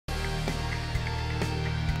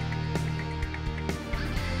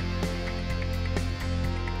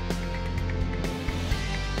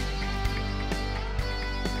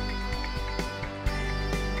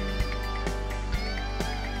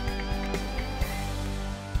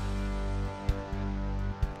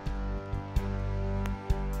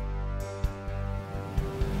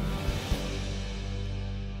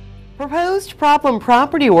Proposed problem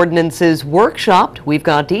property ordinances workshopped. We've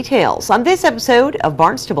got details on this episode of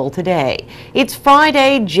Barnstable Today. It's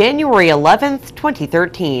Friday, January 11th,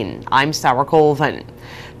 2013. I'm Sarah Colvin.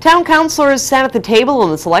 Town councilors sat at the table in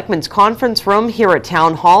the Selectmen's conference room here at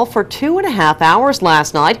Town Hall for 2.5 hours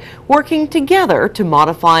last night, working together to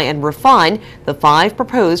modify and refine the 5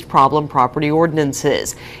 proposed problem property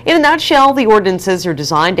ordinances. In a nutshell, the ordinances are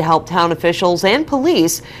designed to help town officials and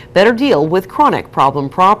police better deal with chronic problem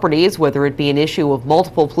properties, whether it be an issue of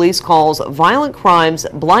multiple police calls, violent crimes,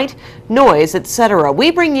 blight, noise, etc. We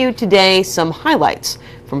bring you today some highlights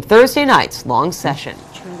from Thursday night's long session.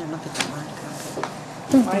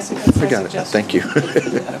 I got it. Thank you.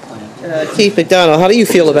 Chief McDonald, how do you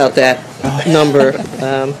feel about that number?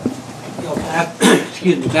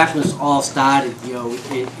 Excuse me. Back when this all started,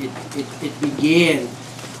 it began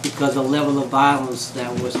because the level of violence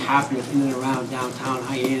that was happening in and around downtown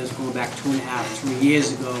Hyannis going back 2.5, 3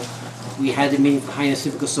 years ago. We had the meeting for Hyannis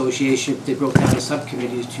Civic Association. They broke down the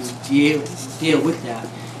subcommittees to deal with that.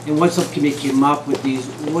 And one subcommittee came up with these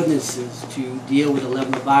ordinances to deal with the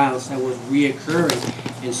level of violence that was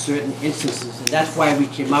reoccurring in certain instances. And that's why we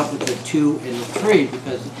came up with the 2 and the 3,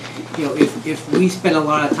 because if we spend a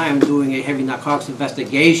lot of time doing a heavy narcotics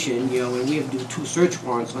investigation, and we have to do 2 search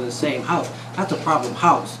warrants on the same house, that's a problem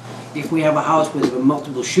house. If we have a house with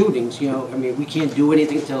multiple shootings, we can't do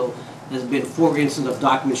anything until there's been 4 instances of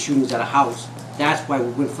documented shootings at a house. That's why we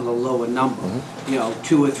went for the lower number,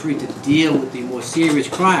 2 or 3 to deal with the more serious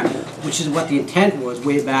crime, which is what the intent was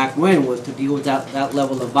way back when, was to deal with that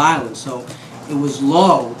level of violence. So it was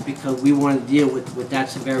low because we wanted to deal with that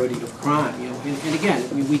severity of crime, And again,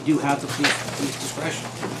 we do have the police discretion.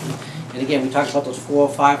 And again, we talked about those 4 or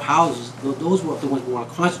 5 houses. Those were the ones we want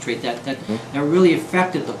to concentrate that really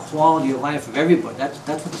affected the quality of life of everybody. That's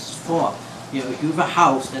what this is for. If you have a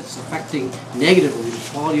house that's affecting negatively the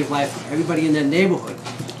quality of life of everybody in that neighborhood,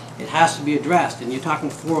 it has to be addressed. And you're talking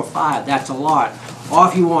 4 or 5, that's a lot. Or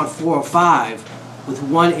if you want 4 or 5 with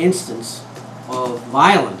 1 instance of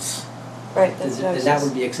violence, right, then that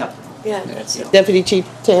would be acceptable. Yeah. Deputy Chief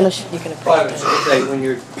Tamish, you can approach. I was going to say, when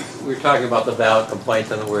we're talking about the valid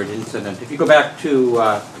complaints and the word incident, if you go back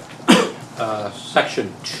to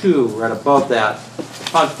section 2, right above that,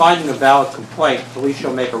 upon finding a valid complaint, police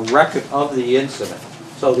shall make a record of the incident.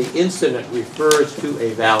 So the incident refers to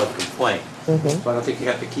a valid complaint. So I don't think you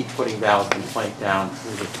have to keep putting valid complaint down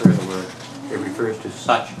through the further word. It refers to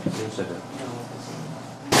such incident.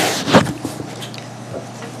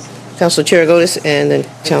 Councilor Chirigotis and then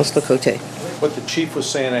Councilor Cote. What the chief was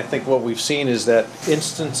saying, I think what we've seen is that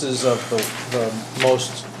instances of the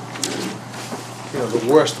most,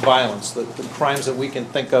 the worst violence, the crimes that we can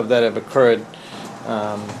think of that have occurred,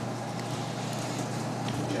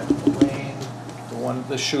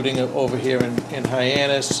 the shooting over here in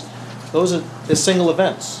Hyannis, they're single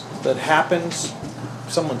events that happens.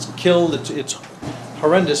 Someone's killed. It's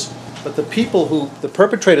horrendous. But the people the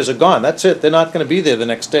perpetrators are gone. That's it. They're not going to be there the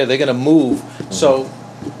next day. They're going to move. So,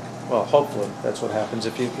 well, hopefully that's what happens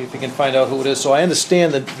if you can find out who it is. So I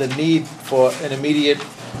understand the need for an immediate,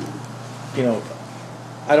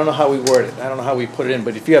 I don't know how we word it. I don't know how we put it in.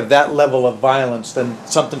 But if you have that level of violence, then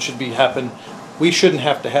something should happen. We shouldn't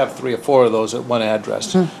have to have 3 or 4 of those at one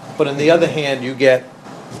address. But on the other hand, you get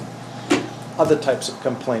other types of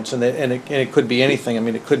complaints, and it could be anything. I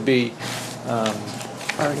mean, it could be.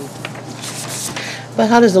 But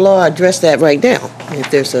how does the law address that right now? If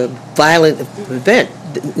there's a violent event,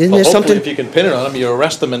 isn't there something? If you can pin it on them, you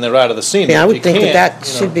arrest them and they're out of the scene. Yeah, I would think that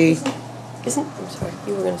should be. I'm sorry,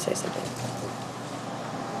 you were going to say something.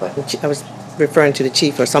 What? I was referring to the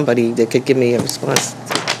chief or somebody that could give me a response.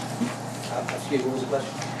 Excuse me, what was the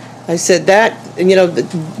question? I said that,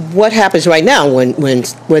 what happens right now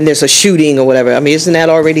when there's a shooting or whatever? I mean, isn't that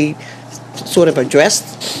already sort of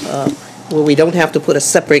addressed? Where we don't have to put a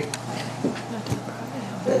separate.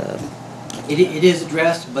 It is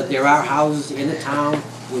addressed, but there are houses in the town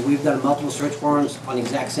where we've done multiple search warrants on the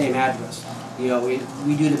exact same address. We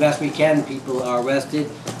do the best we can. People are arrested,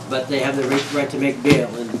 but they have the right to make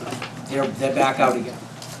bail, and they're back out again.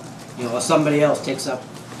 Or somebody else takes up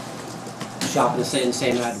shop in the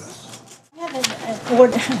same address. I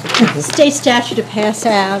have a state statute to pass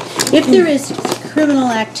out. If there is criminal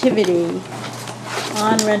activity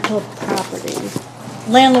on rental property,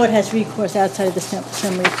 landlord has recourse outside of the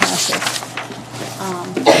summary process.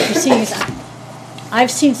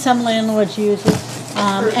 I've seen some landlords use it,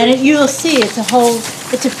 and you'll see it's a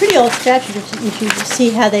pretty old statute if you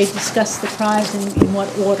see how they discuss the crimes and in what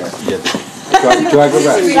order. Do I go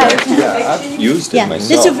back? Yeah, I've used it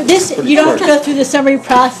myself. This you don't have to go through the summary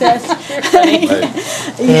process.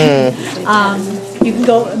 you can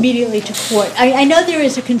go immediately to court. I know there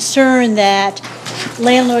is a concern that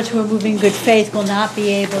landlords who are moving in good faith will not be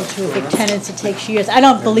able to evict tenants. It takes years. I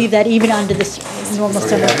don't believe that even under this normal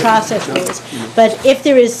summer process phase. But if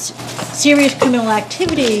there is serious criminal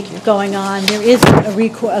activity going on, there is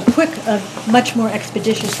a much more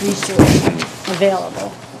expeditious resource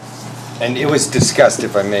available. And it was discussed,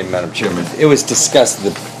 if I may, Madam Chairman, it was discussed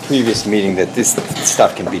at the previous meeting that this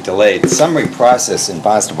stuff can be delayed. The summary process in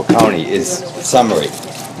Barnstable County is summary.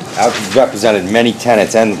 I've represented many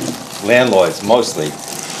tenants and landlords mostly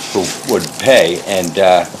who would pay, and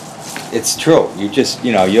it's true. You just,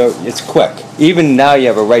 it's quick. Even now you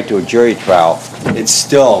have a right to a jury trial. It's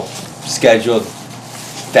still scheduled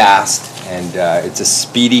fast, and it's a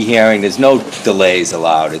speedy hearing. There's no delays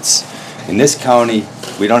allowed. It's in this county,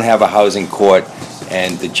 we don't have a housing court,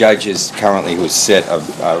 and the judges currently who sit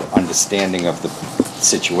are understanding of the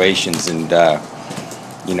situations, and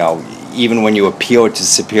even when you appeal to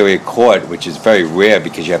Superior Court, which is very rare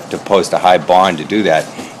because you have to post a high bond to do that,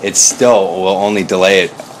 it still will only delay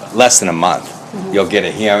it less than a month. Mm-hmm. You'll get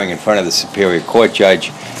a hearing in front of the Superior Court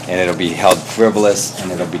judge, and it'll be held frivolous,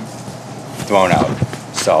 and it'll be thrown out.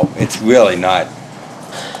 So it's really not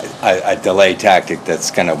a delay tactic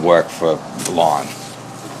that's going to work for long.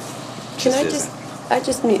 I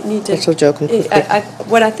just need to. Also joking.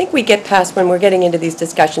 What I think we get past when we're getting into these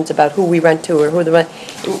discussions about who we rent to or who the rent,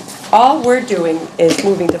 all we're doing is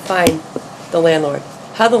moving to find the landlord.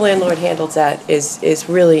 How the landlord handles that is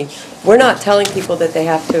really, we're not telling people that they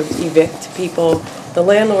have to evict people. The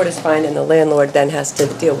landlord is fine, and the landlord then has to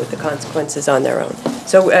deal with the consequences on their own.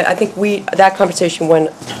 So I think that conversation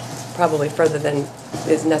went probably further than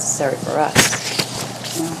is necessary for us.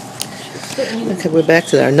 Okay, we're back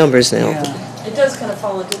to our numbers now. Yeah. It does kind of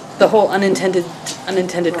fall into the whole unintended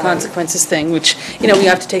consequences thing, which, we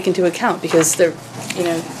have to take into account because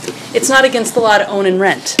it's not against the law to own and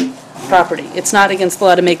rent property. It's not against the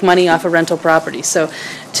law to make money off a rental property. So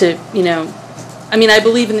I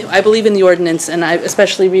believe in the ordinance, and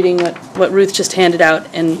especially reading what Ruth just handed out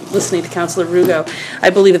and listening to Councilor Rugo,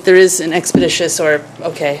 I believe that there is an expeditious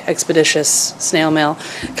snail mail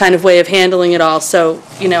kind of way of handling it all. So,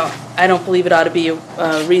 I don't believe it ought to be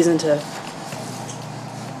a reason to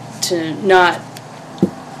not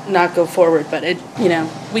go forward. But I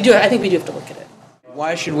think we do have to look at it.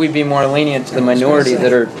 Why should we be more lenient to the minority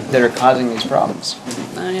that are causing these problems?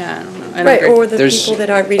 Yeah, I don't know. Right, or the people that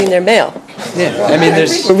aren't reading their mail. Yeah,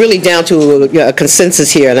 We're really down to a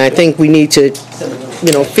consensus here, and I think we need to,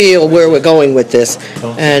 feel where we're going with this.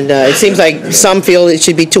 And it seems like some feel it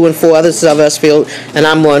should be 2 and 4, others of us feel, and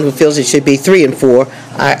I'm one who feels it should be 3 and 4.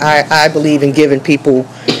 I believe in giving people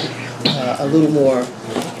a little more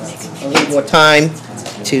time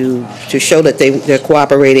to show that they're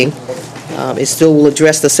cooperating. It still will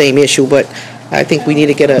address the same issue, but I think we need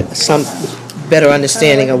to get some better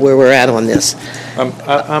understanding of where we're at on this.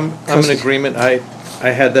 I'm in agreement. I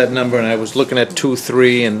had that number, and I was looking at 2,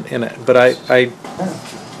 3, but I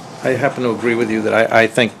happen to agree with you that I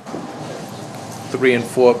think 3 and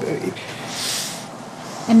 4.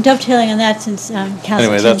 And dovetailing on that, since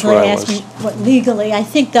Councilor Tinsley asked me what legally, I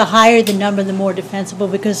think the higher the number, the more defensible,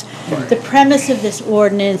 because the premise of this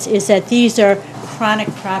ordinance is that these are chronic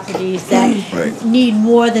properties that need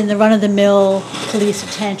more than the run-of-the-mill police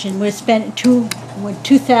attention. We've spent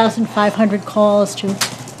 2,500 calls to a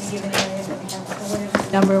given area, whatever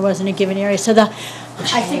the number was in a given area. So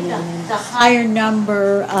I think the higher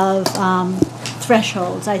number of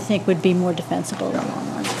thresholds, I think, would be more defensible in the long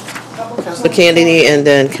run. The candidate and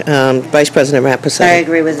then Vice President Rappassett. I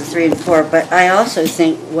agree with the 3 and 4, but I also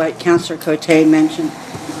think what Councilor Cote mentioned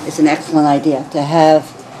is an excellent idea, to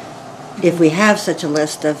have, if we have such a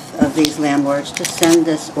list of these landlords, to send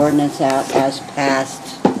this ordinance out as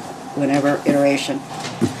passed, whenever iteration,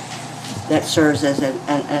 that serves as an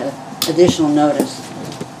additional notice.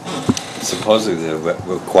 Supposedly they're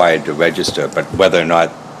required to register, but whether or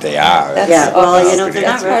not they are. Yeah, well, they're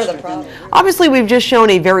not registered. Obviously, we've just shown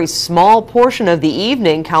a very small portion of the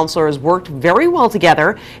evening. Councilors worked very well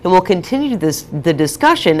together and will continue the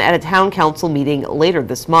discussion at a town council meeting later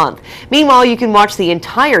this month. Meanwhile, you can watch the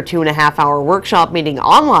entire 2.5-hour workshop meeting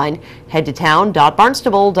online. Head to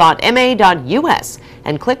town.barnstable.ma.us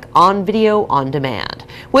and click on Video on Demand.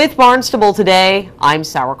 With Barnstable Today, I'm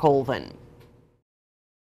Sarah Colvin.